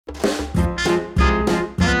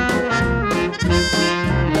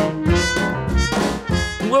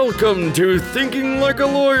Welcome to Thinking Like a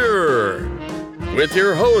Lawyer with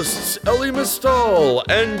your hosts Ellie Mistal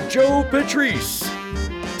and Joe Patrice,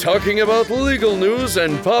 talking about legal news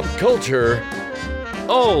and pop culture,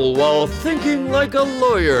 all while thinking like a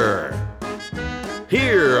lawyer.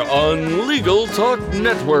 Here on Legal Talk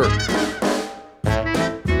Network.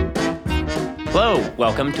 Hello,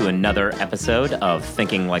 welcome to another episode of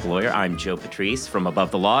Thinking Like a Lawyer. I'm Joe Patrice from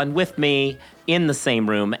Above the Law, and with me in the same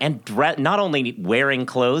room and not only wearing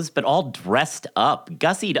clothes, but all dressed up,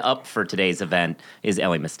 gussied up for today's event is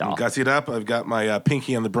Ellie Mistal. Gussied up. I've got my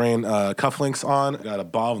pinky on the brain cufflinks on. I've got a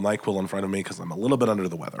bottle of NyQuil in front of me because I'm a little bit under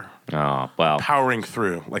the weather. Oh, well. Powering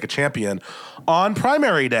through like a champion on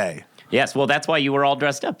primary day. Yes, well, that's why you were all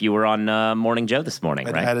dressed up. You were on Morning Joe this morning,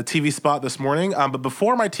 right? I had a TV spot this morning, but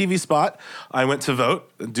before my TV spot, I went to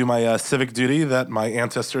vote, do my civic duty that my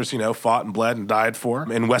ancestors, fought and bled and died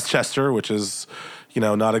for in Westchester, which is,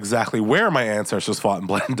 not exactly where my ancestors fought and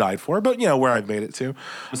bled and died for, but, where I've made it to.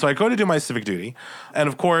 So I go to do my civic duty. And,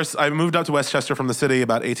 of course, I moved up to Westchester from the city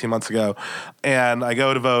about 18 months ago. And I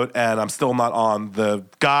go to vote, and I'm still not on the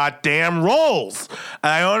goddamn rolls.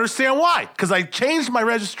 And I don't understand why, because I changed my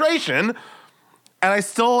registration, and I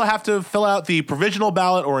still have to fill out the provisional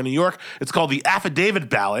ballot, or in New York, it's called the affidavit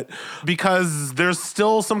ballot, because there's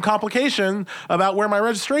still some complication about where my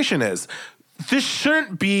registration is. This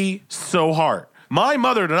shouldn't be so hard. My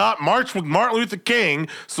mother did not march with Martin Luther King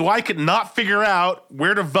so I could not figure out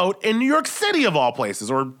where to vote in New York City of all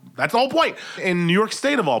places, or that's the whole point, in New York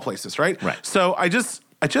State of all places, right? Right. So I just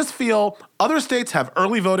feel other states have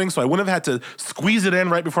early voting, so I wouldn't have had to squeeze it in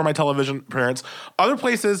right before my television appearance. Other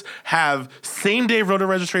places have same-day voter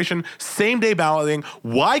registration, same-day balloting.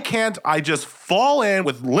 Why can't I just fall in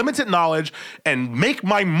with limited knowledge and make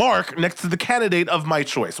my mark next to the candidate of my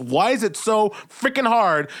choice? Why is it so freaking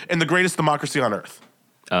hard in the greatest democracy on earth?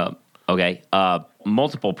 Okay.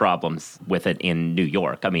 Multiple problems with it in New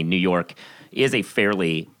York. I mean, New York is a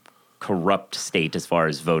fairly corrupt state as far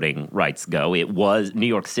as voting rights go. New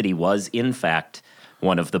York City was, in fact,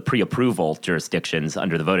 one of the pre-approval jurisdictions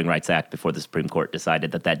under the Voting Rights Act before the Supreme Court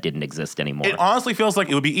decided that didn't exist anymore. It honestly feels like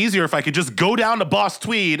it would be easier if I could just go down to Boss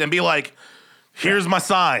Tweed and be like, here's my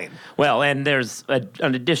sign. Well, and there's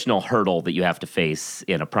an additional hurdle that you have to face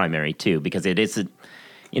in a primary, too, because it isn't,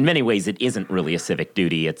 in many ways, it isn't really a civic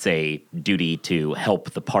duty. It's a duty to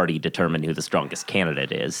help the party determine who the strongest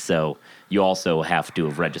candidate is. So you also have to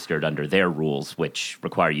have registered under their rules, which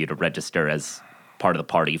require you to register as part of the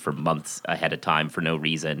party for months ahead of time for no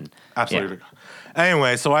reason. Absolutely. Yeah.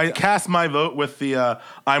 Anyway, so I cast my vote with the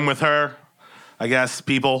I'm with her, I guess,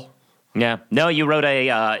 people. Yeah. No, you wrote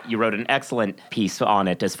an excellent piece on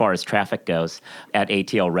it as far as traffic goes at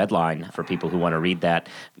ATL Redline for people who want to read that.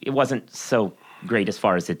 It wasn't so great as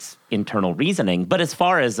far as its internal reasoning, but as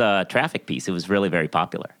far as a traffic piece, it was really very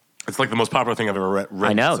popular. It's like the most popular thing I've ever read.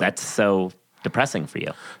 I know, that's so depressing for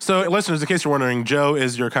you. So, listeners, in case you're wondering, Joe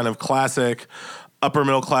is your kind of classic upper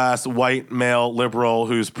middle class white male liberal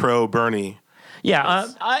who's pro Bernie. Yeah,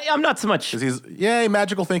 I'm not so much. Because yay,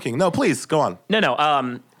 magical thinking. No, please, go on.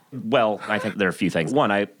 No. Well, I think there are a few things.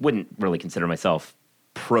 One, I wouldn't really consider myself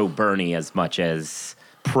pro Bernie as much as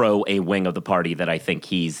pro a wing of the party that I think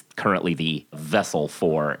he's currently the vessel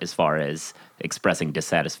for as far as expressing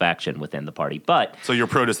dissatisfaction within the party. But so you're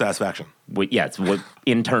pro dissatisfaction? It's what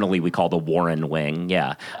internally we call the Warren wing.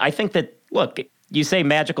 Yeah. I think that, look, you say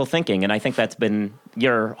magical thinking, and I think that's been,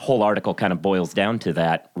 your whole article kind of boils down to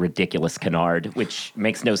that ridiculous canard, which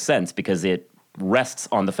makes no sense because it rests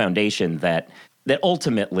on the foundation that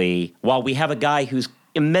ultimately, while we have a guy who's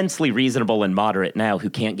immensely reasonable and moderate now who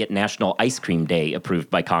can't get National Ice Cream Day approved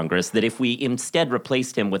by Congress, that if we instead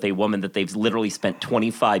replaced him with a woman that they've literally spent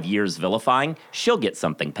 25 years vilifying, she'll get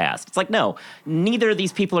something passed. It's like, no, neither of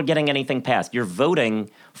these people are getting anything passed. You're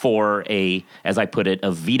voting for as I put it,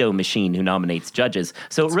 a veto machine who nominates judges.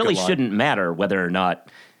 So it really shouldn't matter whether or not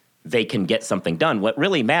they can get something done. What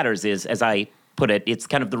really matters is, as I put it, it's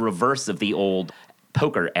kind of the reverse of the old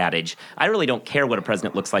poker adage. I really don't care what a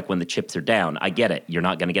president looks like when the chips are down. I get it. You're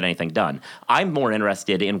not going to get anything done. I'm more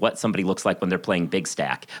interested in what somebody looks like when they're playing big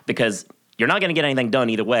stack, because you're not going to get anything done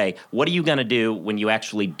either way. What are you going to do when you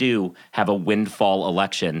actually do have a windfall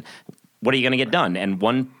election? What are you going to get done? And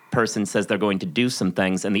one person says they're going to do some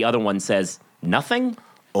things, and the other one says nothing?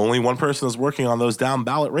 Only one person is working on those down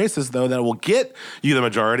ballot races, though, that will get you the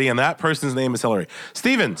majority, and that person's name is Hillary.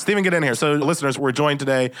 Stephen, get in here. So, listeners, we're joined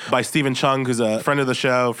today by Stephen Chung, who's a friend of the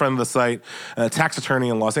show, friend of the site, a tax attorney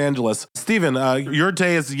in Los Angeles. Stephen, your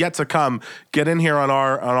day is yet to come. Get in here on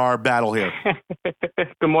our battle here.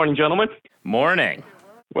 Good morning, gentlemen. Morning.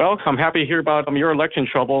 Well, I'm happy to hear about your election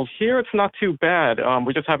troubles. Here, it's not too bad.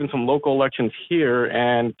 We're just having some local elections here,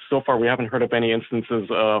 and so far we haven't heard of any instances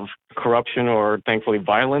of corruption or, thankfully,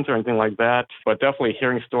 violence or anything like that. But definitely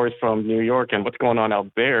hearing stories from New York and what's going on out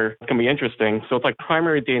there can be interesting. So it's like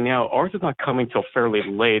primary day now. Ours is not coming till fairly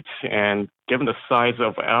late, and given the size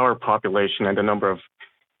of our population and the number of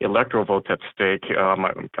electoral votes at stake,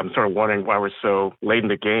 I'm sort of wondering why we're so late in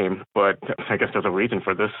the game, but I guess there's a reason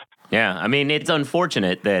for this. Yeah, I mean, it's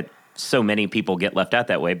unfortunate that so many people get left out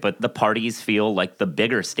that way, but the parties feel like the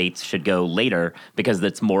bigger states should go later because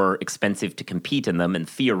it's more expensive to compete in them, and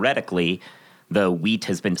theoretically, the wheat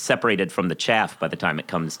has been separated from the chaff by the time it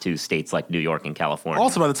comes to states like New York and California.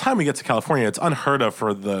 Also, by the time we get to California, it's unheard of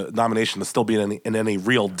for the nomination to still be in any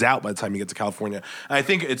real doubt by the time you get to California. And I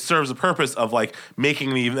think it serves the purpose of like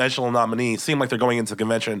making the eventual nominee seem like they're going into the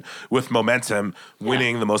convention with momentum,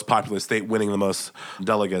 winning the most populous state, winning the most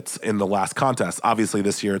delegates in the last contest. Obviously,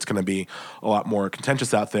 this year it's going to be a lot more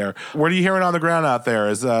contentious out there. What are you hearing on the ground out there?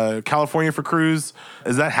 Is California for Cruz,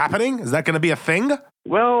 is that happening? Is that going to be a thing?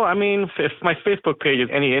 Well, I mean, if my Facebook page is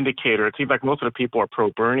any indicator, it seems like most of the people are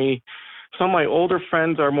pro-Bernie. Some of my older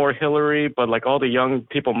friends are more Hillary, but like all the young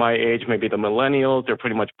people my age, maybe the millennials, they're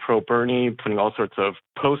pretty much pro-Bernie, putting all sorts of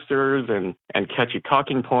posters and catchy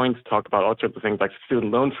talking points, talk about all sorts of things like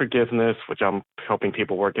student loan forgiveness, which I'm helping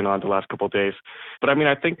people working on the last couple of days. But I mean,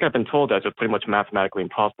 I think I've been told that it's pretty much mathematically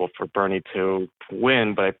impossible for Bernie to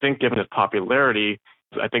win. But I think given his popularity,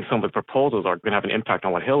 I think some of the proposals are going to have an impact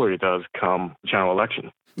on what Hillary does come general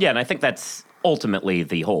election. Yeah, and I think that's ultimately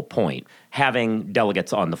the whole point. Having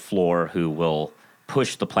delegates on the floor who will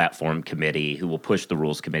push the platform committee, who will push the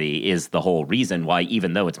rules committee, is the whole reason why,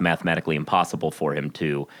 even though it's mathematically impossible for him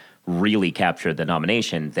to really capture the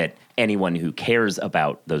nomination, that anyone who cares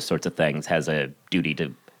about those sorts of things has a duty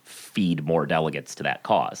to feed more delegates to that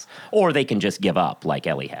cause. Or they can just give up like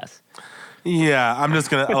Ellie has. Yeah, I'm just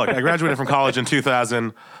going to look. I graduated from college in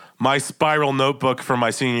 2000. My spiral notebook from my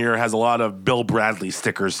senior year has a lot of Bill Bradley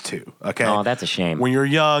stickers too. Okay. Oh, that's a shame. When you're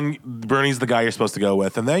young, Bernie's the guy you're supposed to go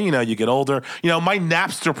with. And then, you get older. My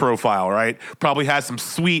Napster profile, right, probably has some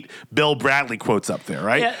sweet Bill Bradley quotes up there,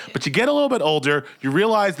 right? Yeah. But you get a little bit older, you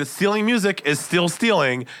realize that stealing music is still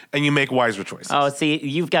stealing, and you make wiser choices. Oh, see,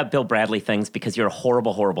 you've got Bill Bradley things because you're a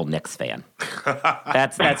horrible, horrible Knicks fan.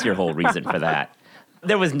 That's your whole reason for that.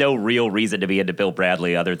 There was no real reason to be into Bill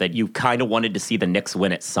Bradley other than you kind of wanted to see the Knicks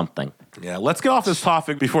win at something. Yeah, let's get off this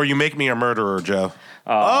topic before you make me a murderer, Joe.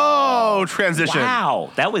 Transition. Wow,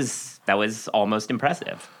 that was almost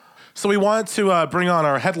impressive. So we want to bring on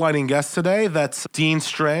our headlining guest today. That's Dean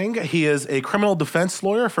Strang. He is a criminal defense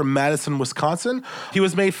lawyer from Madison, Wisconsin. He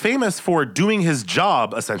was made famous for doing his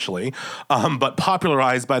job, essentially, but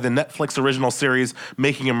popularized by the Netflix original series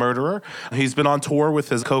Making a Murderer. He's been on tour with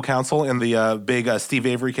his co-counsel in the big Steve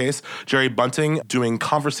Avery case, Jerry Bunting, doing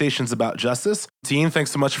conversations about justice. Dean,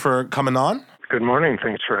 thanks so much for coming on. Good morning.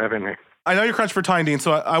 Thanks for having me. I know you're crunched for time, Dean,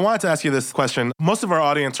 so I wanted to ask you this question. Most of our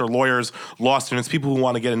audience are lawyers, law students, people who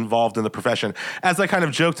want to get involved in the profession. As I kind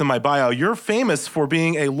of joked in my bio, you're famous for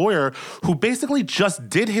being a lawyer who basically just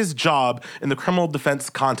did his job in the criminal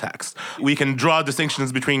defense context. We can draw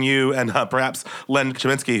distinctions between you and perhaps Len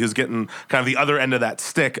Kaminski, who's getting kind of the other end of that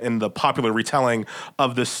stick in the popular retelling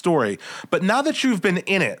of this story. But now that you've been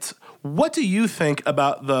in it, what do you think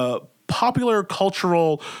about the popular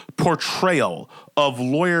cultural portrayal of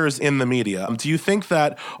lawyers in the media? Do you think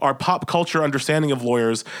that our pop culture understanding of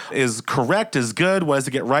lawyers is correct, is good? What does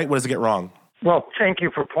it get right? What does it get wrong? Well, thank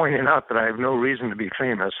you for pointing out that I have no reason to be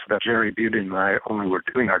famous, that Jerry Butte and I only were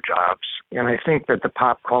doing our jobs. And I think that the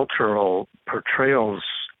pop cultural portrayals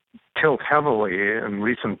tilt heavily in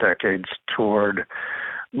recent decades toward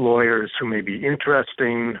lawyers who may be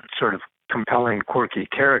interesting, sort of compelling, quirky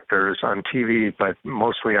characters on TV, but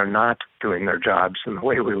mostly are not doing their jobs in the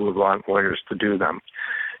way we would want lawyers to do them.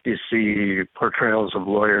 You see portrayals of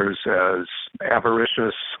lawyers as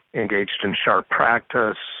avaricious, engaged in sharp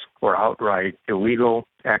practice, or outright illegal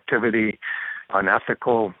activity,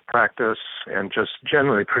 unethical practice, and just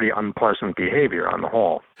generally pretty unpleasant behavior on the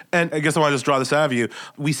whole. And I guess I want to just draw this out of you.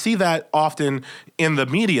 We see that often in the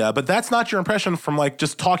media, but that's not your impression from like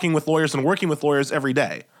just talking with lawyers and working with lawyers every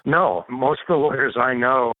day. No, most of the lawyers I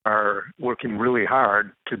know are working really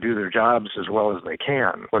hard to do their jobs as well as they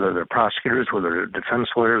can, whether they're prosecutors, whether they're defense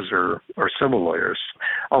lawyers or civil lawyers.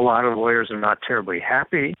 A lot of lawyers are not terribly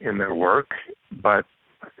happy in their work, but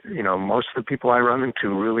most of the people I run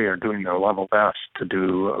into really are doing their level best to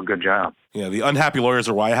do a good job. Yeah, the unhappy lawyers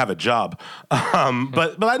are why I have a job.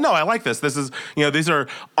 But I like this. This is, these are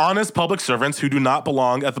honest public servants who do not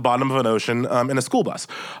belong at the bottom of an ocean in a school bus.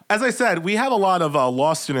 As I said, we have a lot of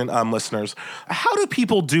law student listeners. How do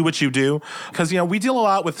people do what you do? Because, we deal a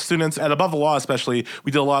lot with students at Above the Law, especially.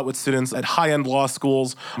 We deal a lot with students at high-end law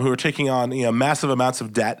schools who are taking on, massive amounts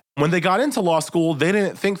of debt. When they got into law school, they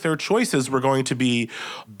didn't think their choices were going to be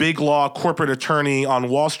big law corporate attorney on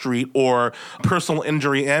Wall Street or personal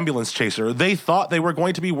injury ambulance chaser. They thought they were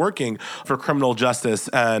going to be working for criminal justice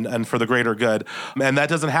and for the greater good, and that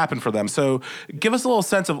doesn't happen for them. So give us a little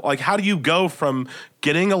sense of, how do you go from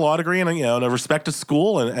getting a law degree and a respected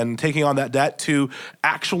school and taking on that debt to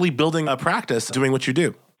actually building a practice doing what you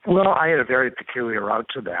do? Well, I had a very peculiar route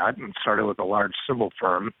to that and started with a large civil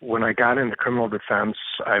firm. When I got into criminal defense,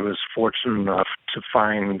 I was fortunate enough to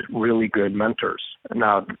find really good mentors.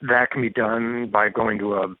 Now, that can be done by going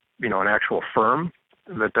to an actual firm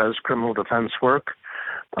that does criminal defense work.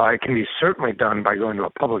 It can be certainly done by going to a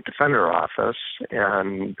public defender office,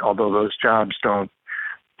 and although those jobs don't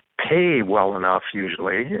pay well enough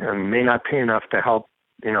usually and may not pay enough to help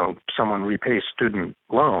someone repay student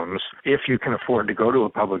loans, if you can afford to go to a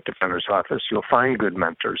public defender's office, you'll find good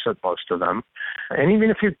mentors at most of them. And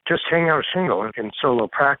even if you just hang out single in solo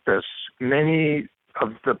practice, many of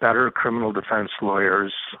the better criminal defense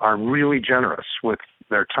lawyers are really generous with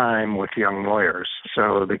their time with young lawyers.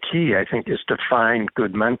 So the key, I think, is to find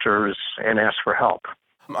good mentors and ask for help.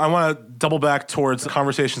 I want to double back towards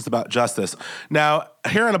conversations about justice. Now,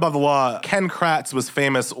 here in Above the Law, Ken Kratz was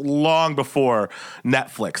famous long before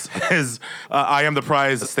Netflix. His I am the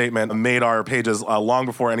prize statement made our pages long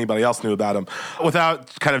before anybody else knew about him.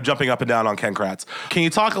 Without kind of jumping up and down on Ken Kratz, can you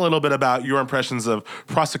talk a little bit about your impressions of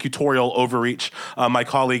prosecutorial overreach? My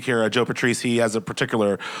colleague here, Joe Patrice, he has a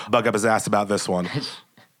particular bug up his ass about this one.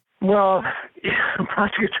 Well,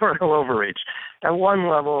 prosecutorial overreach. At one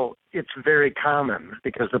level, it's very common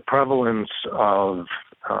because the prevalence of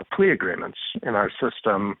plea agreements in our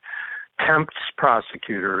system tempts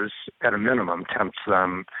prosecutors, at a minimum, tempts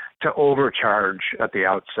them to overcharge at the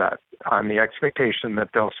outset on the expectation that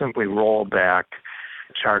they'll simply roll back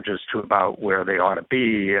charges to about where they ought to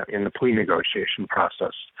be in the plea negotiation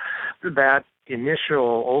process. That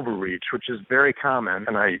initial overreach, which is very common,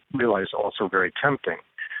 and I realize also very tempting,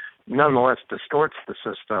 nonetheless distorts the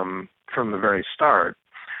system from the very start,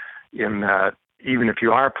 in that even if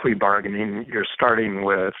you are plea bargaining, you're starting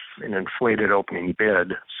with an inflated opening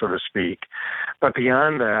bid, so to speak. But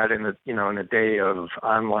beyond that, in a day of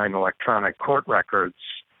online electronic court records,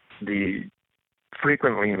 the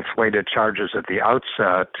frequently inflated charges at the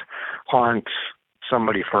outset haunt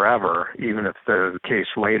somebody forever, even if the case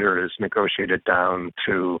later is negotiated down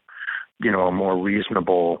to, a more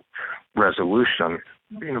reasonable resolution.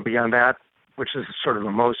 Beyond that, which is sort of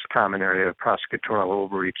the most common area of prosecutorial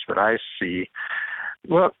overreach that I see.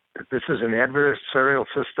 Look, this is an adversarial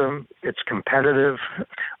system. It's competitive.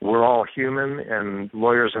 We're all human, and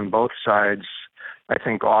lawyers on both sides, I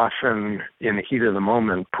think, often in the heat of the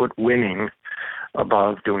moment put winning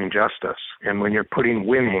above doing justice. And when you're putting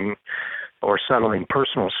winning or settling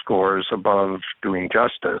personal scores above doing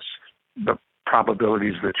justice, the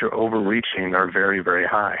probabilities that you're overreaching are very, very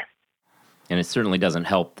high. And it certainly doesn't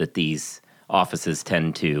help that these offices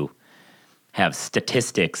tend to have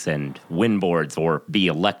statistics and win boards or be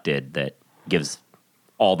elected that gives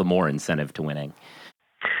all the more incentive to winning.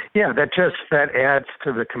 Yeah, that adds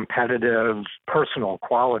to the competitive personal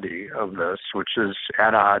quality of this, which is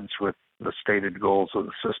at odds with the stated goals of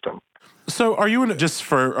the system. So are you, just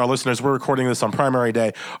for our listeners, we're recording this on primary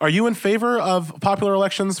day, are you in favor of popular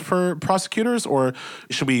elections for prosecutors, or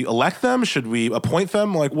should we elect them? Should we appoint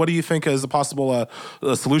them? What do you think is a possible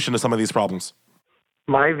solution to some of these problems?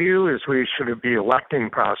 My view is we should be electing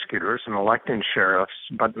prosecutors and electing sheriffs,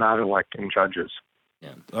 but not electing judges.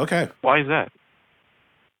 Yeah. Okay. Why is that?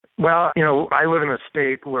 Well, I live in a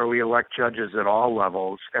state where we elect judges at all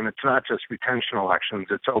levels, and it's not just retention elections,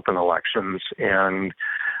 it's open elections. And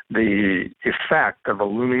the effect of a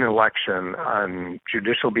looming election on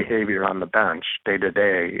judicial behavior on the bench day to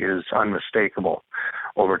day is unmistakable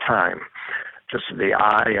over time. Just the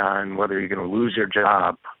eye on whether you're going to lose your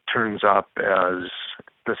job turns up as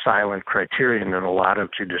the silent criterion in a lot of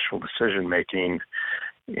judicial decision making,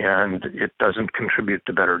 and it doesn't contribute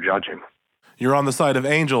to better judging. You're on the side of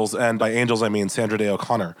angels, and by angels I mean Sandra Day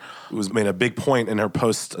O'Connor, who has made a big point in her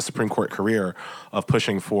post-Supreme Court career of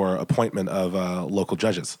pushing for appointment of local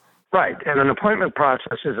judges. Right, and an appointment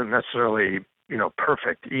process isn't necessarily,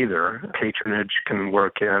 perfect either. Patronage can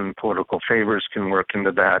work in, political favors can work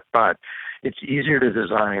into that, but it's easier to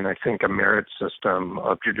design, I think, a merit system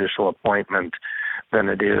of judicial appointment than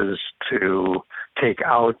it is to take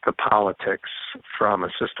out the politics from a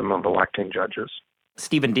system of electing judges.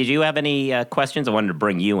 Stephen, did you have any questions? I wanted to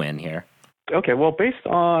bring you in here. Okay, well, based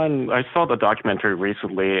on, I saw the documentary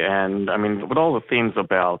recently, and I mean, with all the themes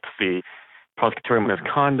about the prosecutorial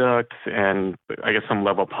misconduct and I guess some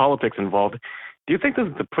level of politics involved, do you think this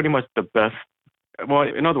is pretty much the best? Well,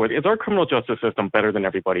 in other words, is our criminal justice system better than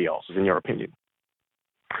everybody else's, in your opinion?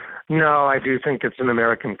 No, I do think it's an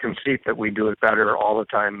American conceit that we do it better all the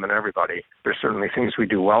time than everybody. There's certainly things we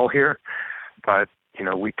do well here, but,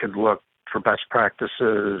 we could look for best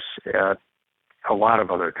practices at a lot of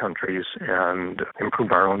other countries and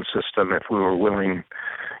improve our own system if we were willing,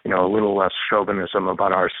 a little less chauvinism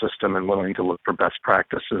about our system and willing to look for best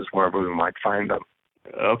practices wherever we might find them.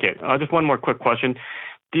 Okay, just one more quick question.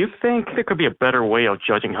 Do you think there could be a better way of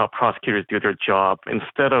judging how prosecutors do their job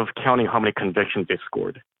instead of counting how many convictions they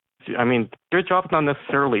scored? I mean, their job is not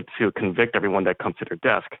necessarily to convict everyone that comes to their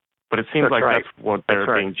desk, but it seems that's what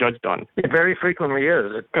they're being judged on. It very frequently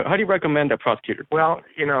is. How do you recommend that prosecutors? Well,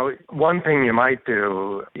 one thing you might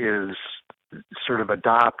do is sort of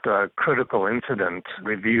adopt a critical incident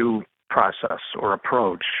review process or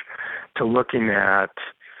approach to looking at,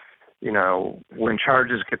 when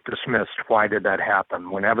charges get dismissed, why did that happen?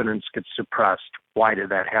 When evidence gets suppressed, why did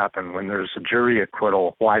that happen? When there's a jury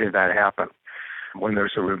acquittal, why did that happen? When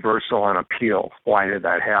there's a reversal on appeal, why did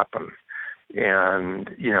that happen? And,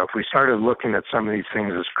 if we started looking at some of these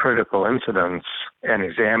things as critical incidents and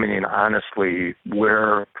examining honestly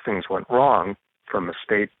where things went wrong from a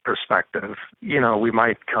state perspective, we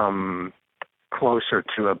might come closer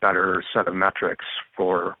to a better set of metrics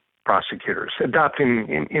for prosecutors.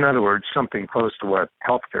 Adopting, in other words, something close to what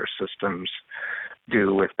healthcare systems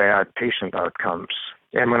do with bad patient outcomes.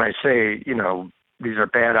 And when I say, these are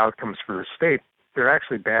bad outcomes for the state, they're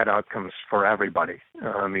actually bad outcomes for everybody.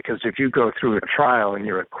 Because if you go through a trial and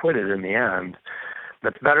you're acquitted in the end,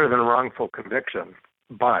 that's better than a wrongful conviction.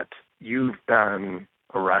 But you've been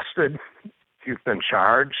arrested, you've been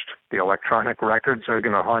charged, the electronic records are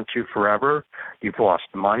going to haunt you forever, you've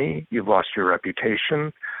lost money, you've lost your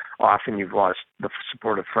reputation, often you've lost the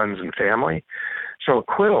support of friends and family. So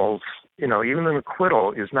acquittals, even an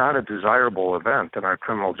acquittal is not a desirable event in our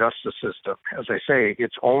criminal justice system. As I say,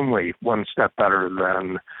 it's only one step better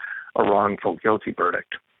than a wrongful guilty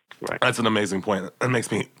verdict. Right. That's an amazing point. It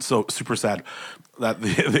makes me so super sad that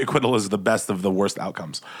the acquittal is the best of the worst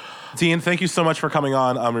outcomes. Dean, thank you so much for coming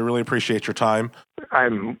on. We really appreciate your time. I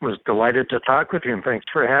was delighted to talk with you, and thanks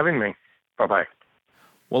for having me. Bye-bye.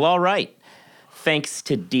 Well, all right. Thanks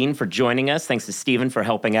to Dean for joining us. Thanks to Stephen for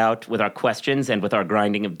helping out with our questions and with our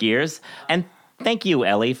grinding of gears. And thank you,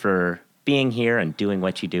 Ellie, for being here and doing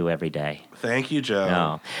what you do every day. Thank you,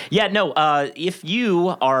 Joe. If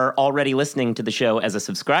you are already listening to the show as a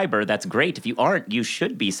subscriber, that's great. If you aren't, you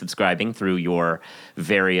should be subscribing through your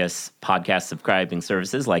various podcast subscribing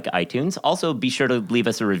services like iTunes. Also, be sure to leave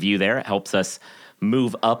us a review there. It helps us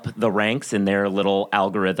move up the ranks in their little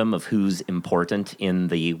algorithm of who's important in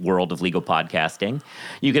the world of legal podcasting.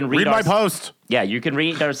 You can read my post. Yeah, you can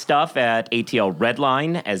read our stuff at ATL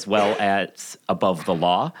Redline as well as Above the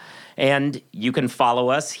Law. And you can follow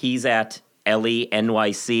us. He's at Ellie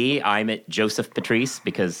NYC. I'm at Joseph Patrice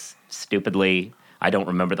because stupidly I don't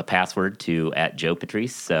remember the password to at Joe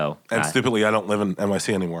Patrice. So stupidly I don't live in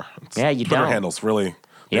NYC anymore. You Twitter don't. handles really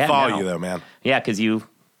follow you though, man. Yeah, because you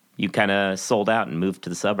kind of sold out and moved to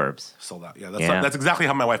the suburbs. Sold out. Yeah, that's exactly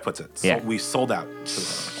how my wife puts it. So we sold out to the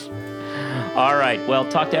suburbs. All right. Well,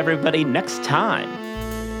 talk to everybody next time.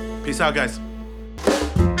 Peace out, guys.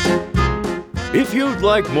 If you'd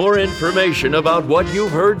like more information about what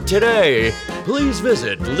you've heard today, please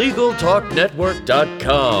visit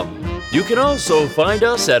LegalTalkNetwork.com. You can also find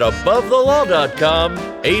us at AboveTheLaw.com,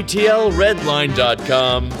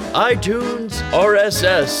 ATLRedline.com, iTunes,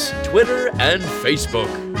 RSS, Twitter, and Facebook.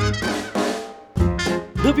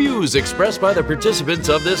 The views expressed by the participants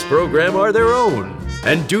of this program are their own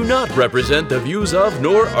and do not represent the views of,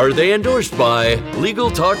 nor are they endorsed by, Legal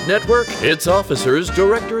Talk Network, its officers,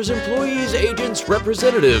 directors, employees, agents,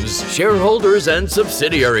 representatives, shareholders, and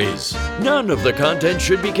subsidiaries. None of the content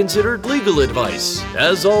should be considered legal advice.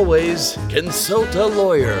 As always, consult a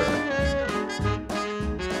lawyer.